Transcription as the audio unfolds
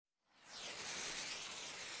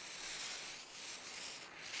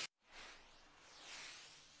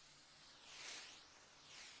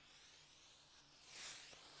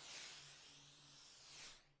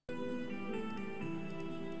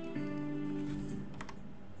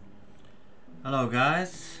Hello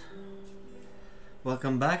guys,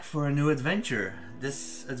 welcome back for a new adventure.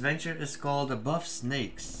 This adventure is called Above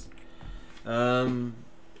Snakes. We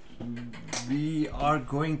are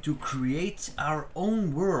going to create our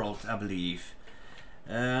own world, I believe.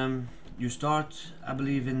 You start, I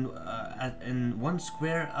believe, in one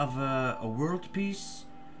square of a world piece,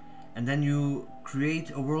 and then you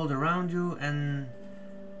create a world around you, and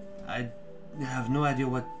I have no idea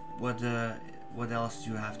what else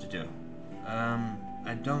you have to do.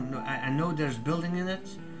 I don't know. I know there's building in it,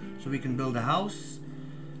 so we can build a house.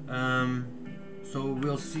 So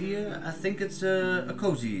we'll see. I think it's a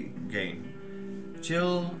cozy game.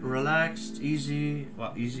 Chill, relaxed, easy.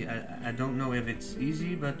 Well, easy. I don't know if it's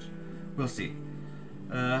easy, but we'll see.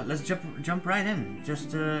 Let's jump right in.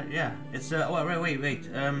 Just yeah. It's oh wait.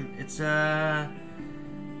 It's a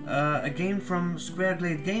game from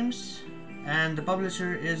Squareglade Games, and the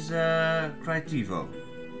publisher is Critivo.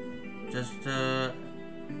 Just a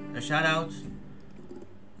shout out.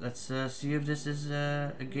 Let's see if this is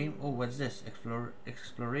a game. Oh, what's this?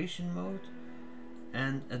 Exploration mode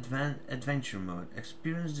and adventure mode.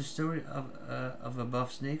 Experience the story of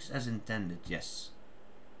Above Snakes as intended. Yes.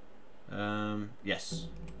 Yes.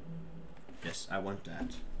 Yes, I want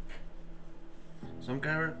that. Some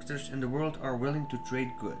characters in the world are willing to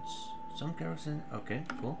trade goods. Some characters okay,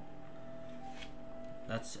 cool.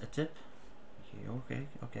 That's a tip. Okay.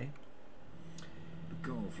 The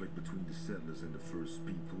conflict between the settlers and the first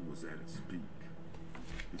people was at its peak.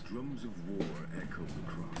 The drums of war echoed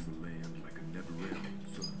across the land like a never-ending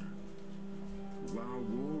thunder. While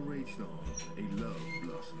war raged on, a love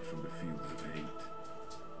blossomed from the fields of hate.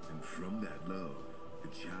 And from that love, a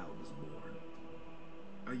child was born.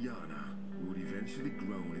 Ayana, who had eventually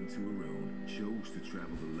grown into her own, chose to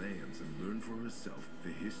travel the lands and learn for herself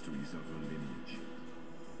the histories of her lineage.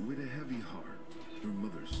 With a heavy heart, her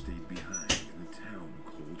mother stayed behind in a town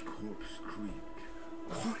called Corpse Creek.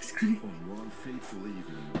 On one fateful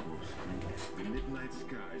evening in Corpse Creek, the midnight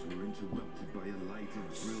skies were interrupted by a light of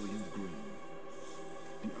brilliant green.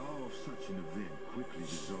 The awe of such an event quickly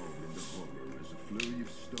dissolved into horror as a flurry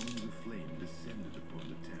of stones of flame descended upon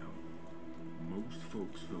the town. Most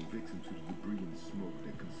folks fell victim to the debris and smoke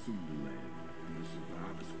that consumed the land, and the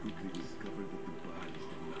survivors quickly discovered that the bodies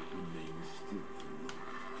did not remain still for long.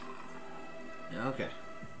 Okay.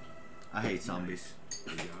 I hate zombies.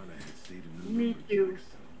 Ayana had stayed in the Me too.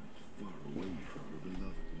 far away from her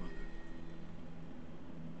beloved mother.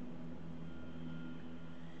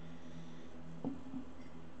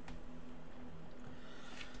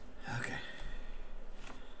 Okay.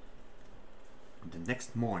 The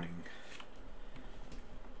next morning.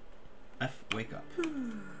 F, wake up.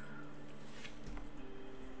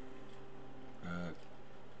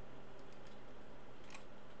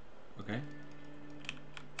 Okay.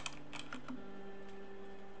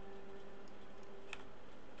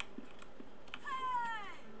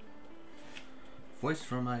 Voice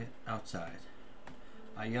from outside.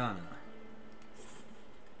 Ayana.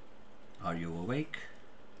 Are you awake?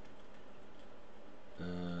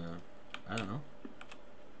 I don't know.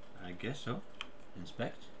 I guess so.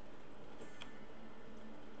 Inspect.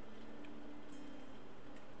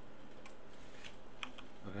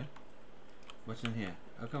 Okay. What's in here?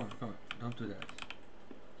 Oh, come on. Don't do that.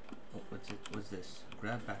 Oh, what's it? What's this?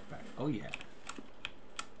 Grab backpack. Oh, yeah.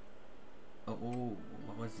 Oh,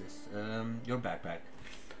 what was this? Your backpack.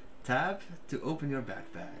 Tab to open your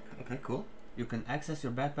backpack. Okay, cool. You can access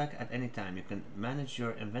your backpack at any time. You can manage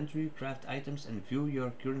your inventory, craft items, and view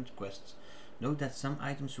your current quests. Note that some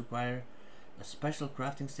items require a special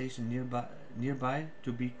crafting station nearby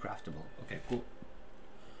to be craftable. Okay, cool.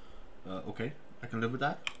 Okay, I can live with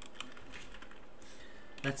that.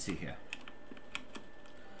 Let's see here.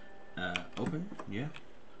 Open, yeah.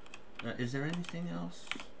 Is there anything else?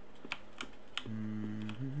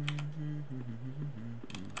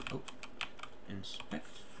 Oh, inspect.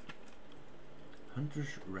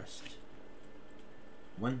 Hunter's Rest.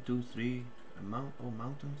 1, 2, 3.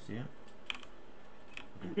 Mountains, yeah.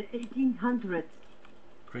 The 1800s.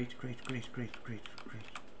 Great.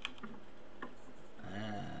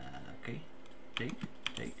 Okay. Take.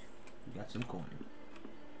 We got some coin.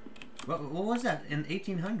 What was that in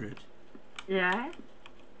 1800? Yeah.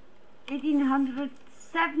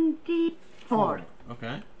 1874.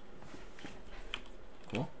 Okay.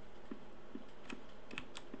 Cool.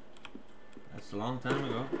 That's a long time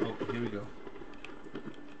ago. Oh, here we go.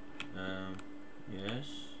 Yes.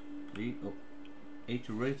 Please. Oh. A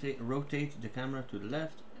to rotate the camera to the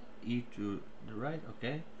left. E to the right.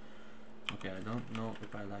 Okay. Okay, I don't know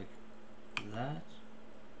if I like that.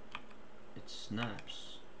 It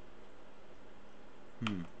snaps.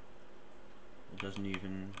 It doesn't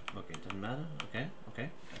even. Okay, it doesn't matter. Okay, okay,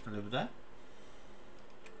 I can live with that.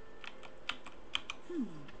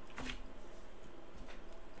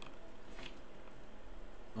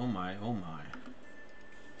 Oh my, oh my.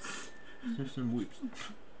 Simpson weeps.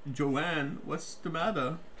 Joanne, what's the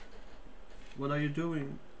matter? What are you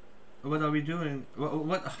doing? What are we doing?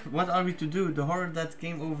 What are we to do? The horror that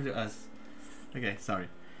came over to us. Okay, sorry.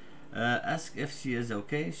 Ask if she is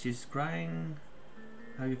okay. She's crying.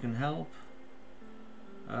 How you can help?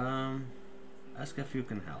 Ask if you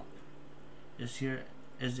can help. Is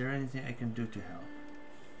there anything I can do to help?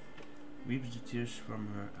 Weeps the tears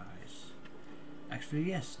from her eyes. Actually,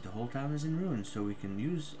 yes. The whole town is in ruins, so we can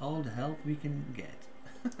use all the help we can get.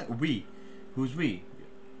 We? Who's we?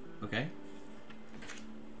 Okay.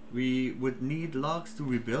 We would need logs to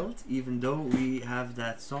rebuild, even though we have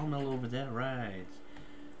that sawmill over there, right?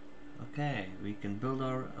 Okay, we can build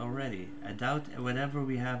already. I doubt whether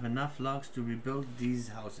we have enough logs to rebuild these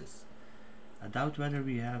houses. I doubt whether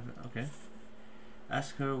we have. Okay.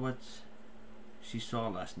 Ask her what she saw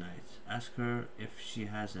last night. Ask her if she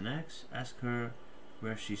has an axe. Ask her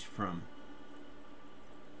where she's from.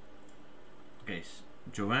 Okay, so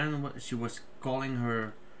Joanne, she was calling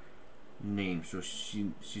her name, so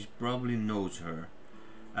she probably knows her.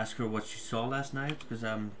 Ask her what she saw last night, because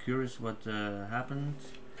I'm curious what happened.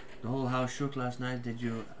 The whole house shook last night. Did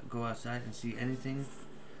you go outside and see anything?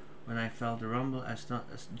 When I felt the rumble, I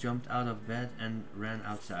jumped out of bed and ran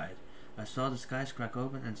outside. I saw the skies crack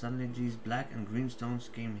open and suddenly these black and green stones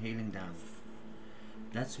came hailing down.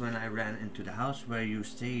 That's when I ran into the house where you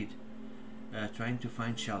stayed, trying to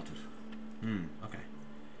find shelter. Okay.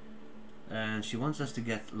 And she wants us to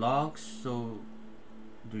get logs, so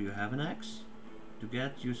do you have an axe? To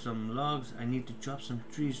get you some logs, I need to chop some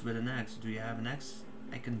trees with an axe. Do you have an axe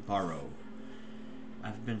I can borrow?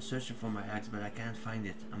 I've been searching for my axe, but I can't find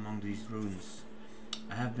it among these ruins.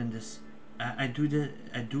 I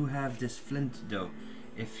do have this flint though.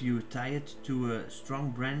 If you tie it to a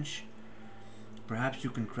strong branch, perhaps you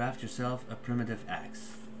can craft yourself a primitive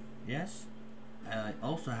axe. Yes? I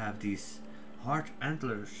also have these hard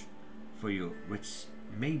antlers for you, which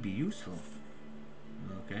may be useful.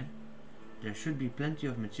 Okay. There should be plenty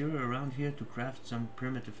of material around here to craft some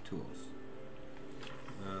primitive tools.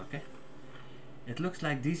 Okay. It looks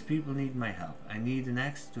like these people need my help. I need an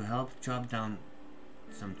axe to help chop down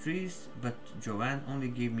some trees, but Joanne only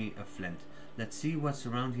gave me a flint. Let's see what's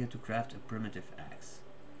around here to craft a primitive axe.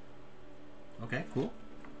 Okay, cool.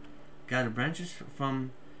 Gather branches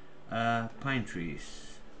from pine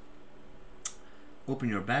trees. Open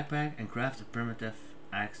your backpack and craft a primitive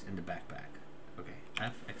axe in the backpack. Okay,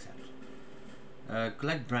 F, accept.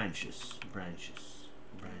 Collect branches.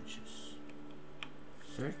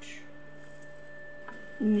 Search.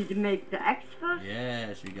 You need to make the axe first?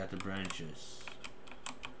 Yes, we got the branches.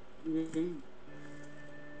 I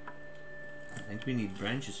think we need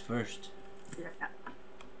branches first. Yeah.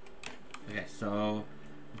 Okay, so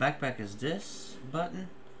backpack is this button,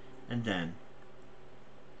 and then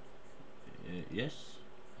yes,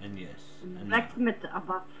 and yes, and Blacksmith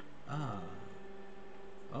above. ah,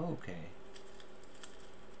 okay,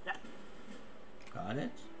 Yeah. got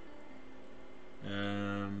it.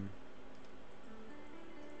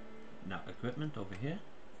 Now equipment over here.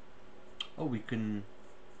 Oh, we can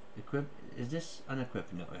equip. Is this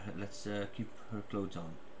unequipped? No, let's keep her clothes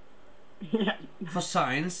on. Yeah. For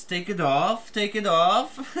science, take it off. Take it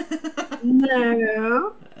off.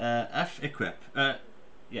 No. F equip.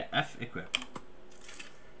 Yeah, F equip.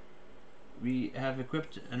 We have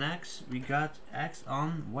equipped an axe. We got axe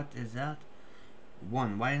on. What is that?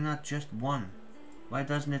 1. Why not just 1? Why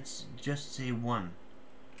doesn't it just say 1?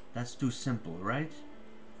 That's too simple, right?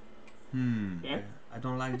 Yes. I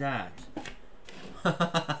don't like that.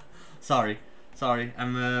 Sorry.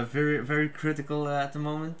 I'm very critical at the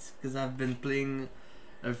moment because I've been playing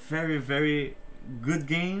a very good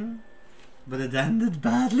game, but it ended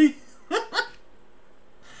badly.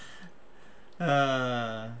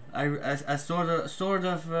 I sort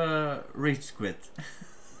of rage quit.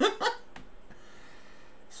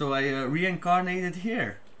 So I reincarnated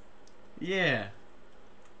here. Yeah.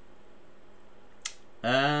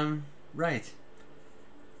 Right.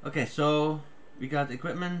 Okay, so we got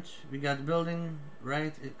equipment, we got building,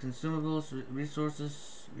 right? Consumables,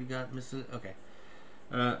 resources, we got missile. Okay.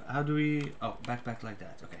 How do we? Oh, backpack like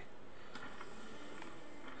that. Okay.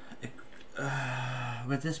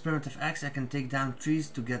 With this primitive axe, I can take down trees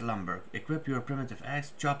to get lumber. Equip your primitive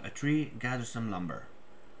axe, chop a tree, gather some lumber.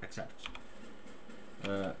 Accept.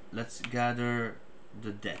 Let's gather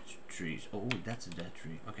the dead trees. Oh, that's a dead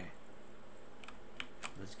tree. Okay.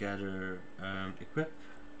 Let's gather. Equip.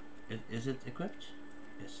 is it equipped?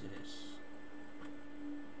 Yes, it is.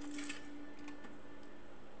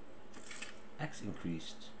 Axe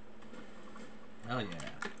increased. Hell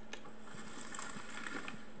yeah.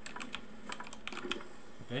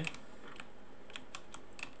 Okay.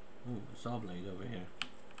 Ooh, a saw blade over here.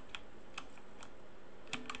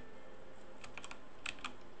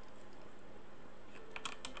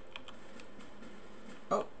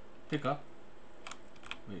 Oh, pick up.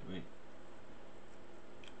 Wait. Wait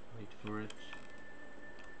for it.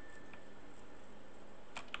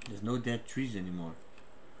 There's no dead trees anymore.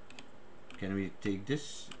 Can we take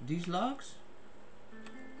these logs?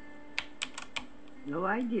 No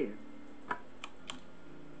idea.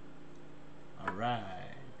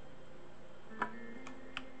 Alright.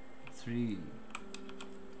 3.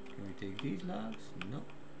 Can we take these logs? No.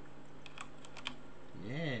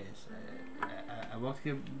 Yes. I walked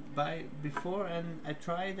here by before and I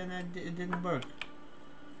tried and it didn't work.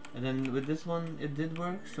 And then with this one it did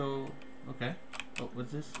work, so okay. Oh,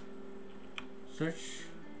 what's this? Search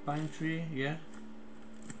pine tree, yeah.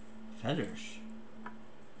 Feathers.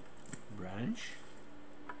 Branch,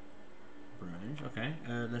 okay.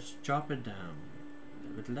 Let's chop it down.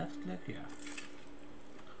 With left click, yeah.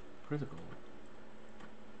 Critical.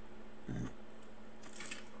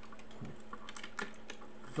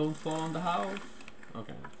 Don't fall on the house.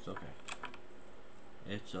 Okay, it's okay.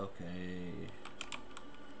 It's okay.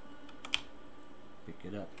 Pick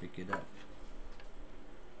it up, pick it up.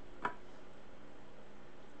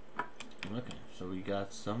 Okay, so we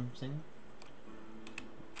got something.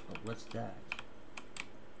 Oh, what's that?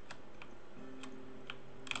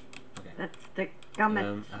 Okay. That's the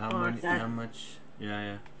comment. How much?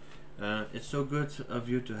 Yeah. It's so good of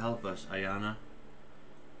you to help us, Ayana.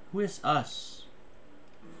 Who is us?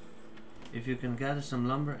 If you can gather some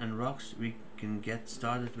lumber and rocks, we can get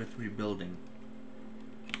started with rebuilding.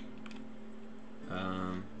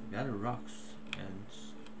 Gather rocks and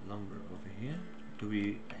lumber over here. Do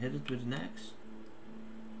we hit it with an axe?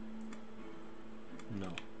 No.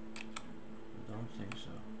 I don't think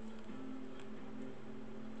so.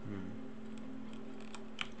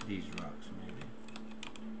 These rocks, maybe.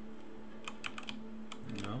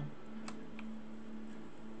 No.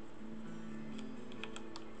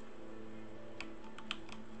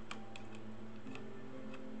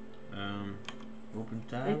 Open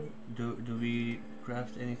tab. Do we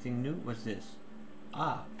craft anything new? What's this?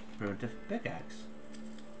 Ah, primitive pickaxe.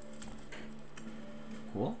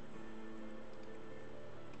 Cool.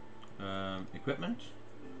 Equipment.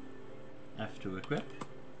 F to equip.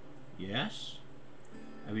 Yes.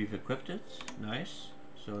 And we've equipped it. Nice.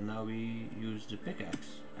 So now we use the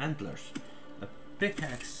pickaxe. Antlers. A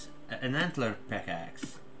pickaxe. An antler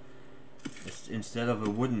pickaxe. It's instead of a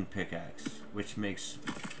wooden pickaxe, which makes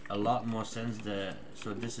a lot more sense.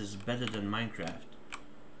 So this is better than Minecraft.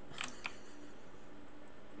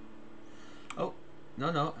 Oh,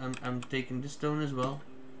 no, I'm taking this stone as well.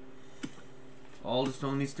 All the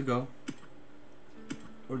stone needs to go.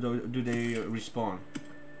 Or do they respawn?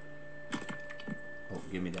 Oh,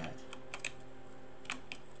 give me that.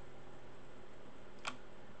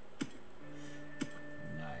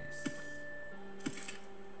 Nice.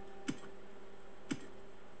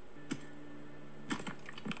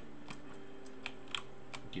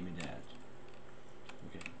 Give me that.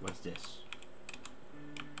 Okay, what's this?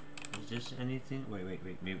 Is this anything? Wait.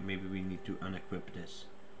 Maybe we need to unequip this.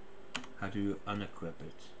 How do you unequip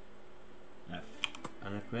it? F.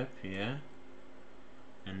 Unequip, yeah.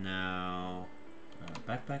 And now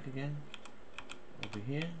backpack again. Over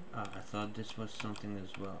here. Ah, I thought this was something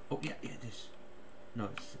as well. Oh yeah, it is. No,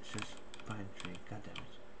 it's just pine tree. God damn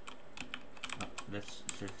it. Oh, let's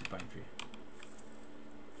search the pine tree.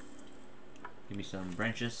 Give me some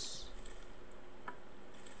branches.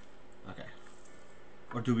 Okay.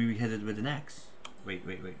 Or do we hit it with an axe? Wait.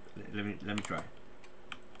 Let me try.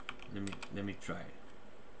 Let me try.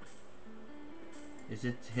 Is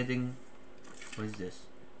it hitting? What is this?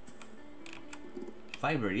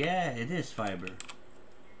 Fiber. Yeah, it is fiber.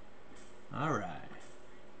 Alright.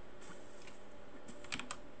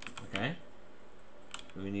 Okay.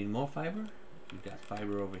 Do we need more fiber? We've got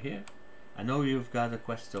fiber over here. I know you've got a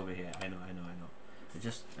quest over here. I know.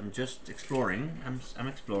 I'm just exploring. I'm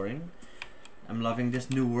exploring. I'm loving this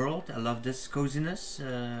new world. I love this coziness.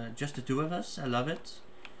 Just the two of us. I love it.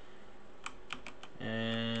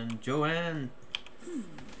 And Joanne.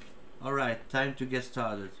 Alright, time to get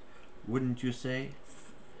started. Wouldn't you say?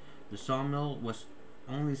 The sawmill was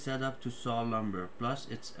only set up to saw lumber. Plus,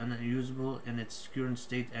 it's unusable in its current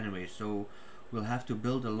state anyway, so we'll have to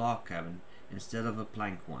build a log cabin instead of a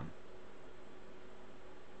plank one.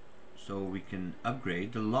 so we can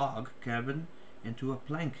upgrade the log cabin into a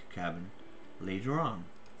plank cabin later on.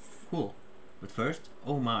 Cool. But first,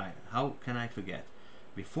 oh my, how can I forget?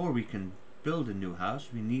 Before we can build a new house,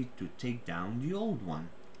 we need to take down the old one.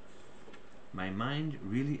 My mind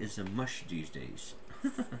really is a mush these days.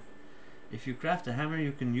 If you craft a hammer,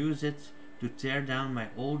 you can use it to tear down my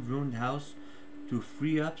old ruined house to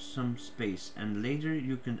free up some space, and later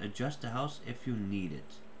you can adjust the house if you need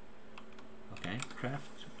it. Okay,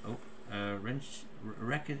 craft. Oh,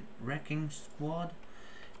 wrecking squad.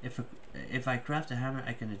 If I craft a hammer,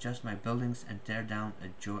 I can adjust my buildings and tear down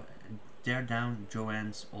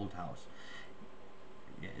Joanne's old house.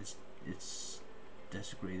 Yeah, it's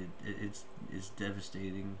desecrated. It's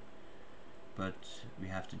devastating, but we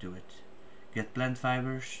have to do it. Get plant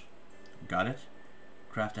fibers. Got it.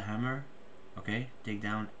 Craft a hammer. Okay. Take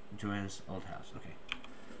down Joanne's old house. Okay.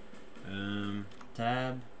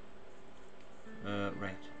 Tab.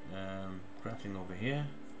 Right. Crafting over here.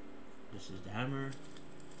 This is the hammer.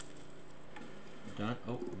 Done.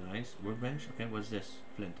 Oh, nice. Workbench. Okay, what's this?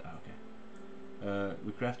 Flint. Ah, okay.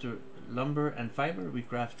 We craft lumber and fiber. We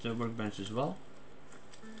craft workbench as well.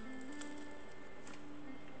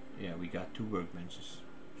 Yeah, we got 2 workbenches.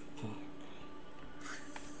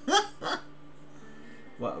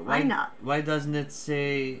 Why not? Why doesn't it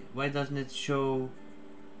say? Why doesn't it show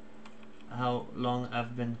how long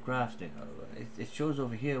I've been crafting? It shows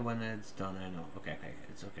over here when it's done. I know. Okay, okay,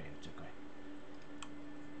 it's okay. It's okay.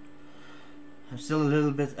 I'm still a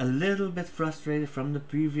little bit frustrated from the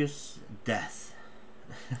previous death.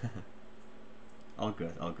 all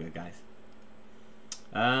good, guys.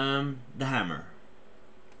 The hammer.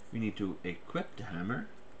 We need to equip the hammer.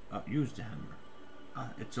 Use the hammer.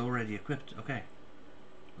 It's already equipped. Okay.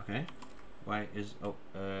 Okay. Why is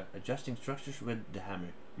adjusting structures with the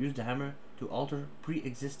hammer? Use the hammer to alter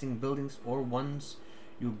pre-existing buildings or ones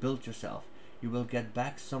you built yourself. You will get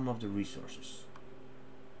back some of the resources.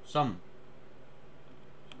 Some.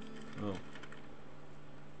 Oh.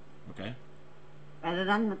 Okay. Better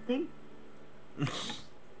than nothing.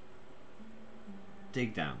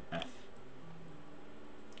 Take down F.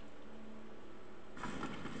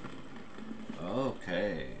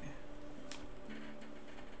 Okay.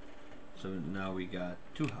 So now we got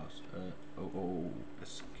 2 houses.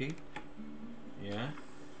 Escape. Yeah.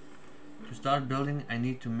 To start building, I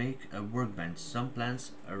need to make a workbench. Some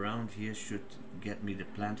plants around here should get me the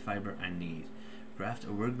plant fiber I need. Craft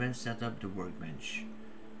a workbench, set up the workbench.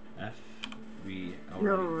 F. We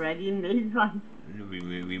already made one.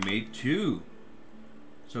 We made 2.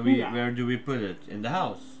 So where do we put it? In the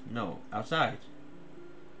house? No, outside.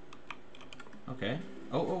 Okay.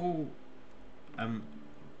 Oh. I'm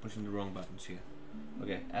pushing the wrong buttons here.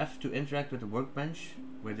 Okay. F to interact with the workbench.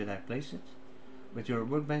 Where did I place it? With your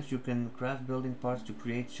workbench, you can craft building parts to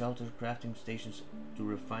create shelter, crafting stations to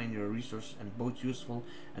refine your resources, and both useful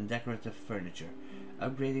and decorative furniture.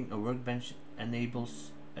 Upgrading a workbench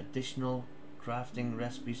enables additional crafting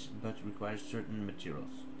recipes but requires certain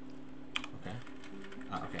materials. Okay.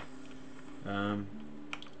 Okay.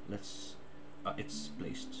 Let's. It's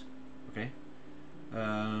placed. Okay.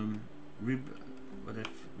 What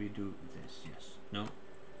if we do this? Yes. No.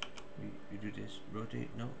 We do this. Rotate.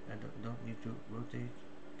 No, I don't need to rotate.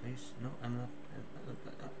 Place. No, I'm not.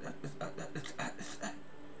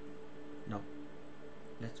 No.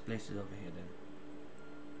 Let's place it over here then.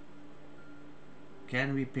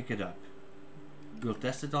 Can we pick it up? We'll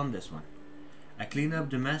test it on this one. I cleaned up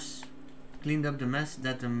the mess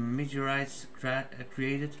that the meteorites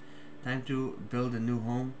created. Time to build a new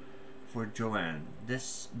home for Joanne.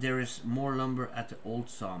 There is more lumber at the old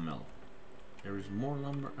sawmill. There is more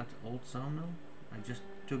lumber at the old sawmill? I just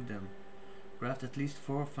took them. Craft at least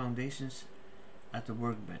 4 foundations at the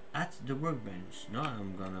workbench. No,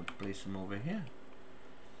 I'm gonna place them over here.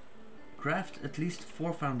 Craft at least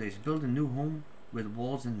 4 foundations. Build a new home with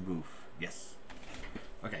walls and roof. Yes.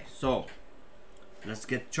 Okay, so let's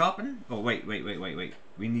get chopping. Oh wait.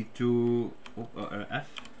 We need to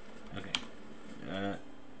F. Okay.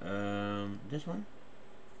 This one.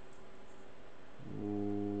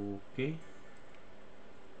 Okay.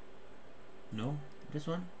 No, this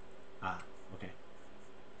one. Okay.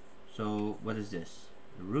 So what is this?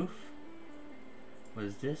 The roof. What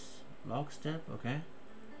is this? Log step. Okay.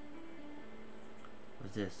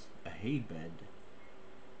 What's this? A hay bed.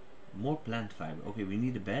 More plant fiber. Okay, we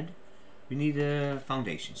need a bed. We need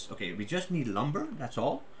foundations. Okay, we just need lumber. That's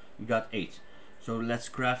all. We got 8. So let's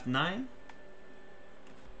craft 9.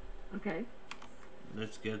 Okay.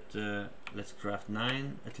 Let's craft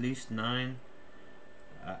 9. At least 9.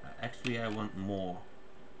 Actually, I want more.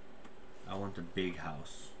 I want a big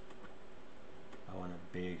house. I want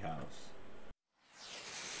a big house.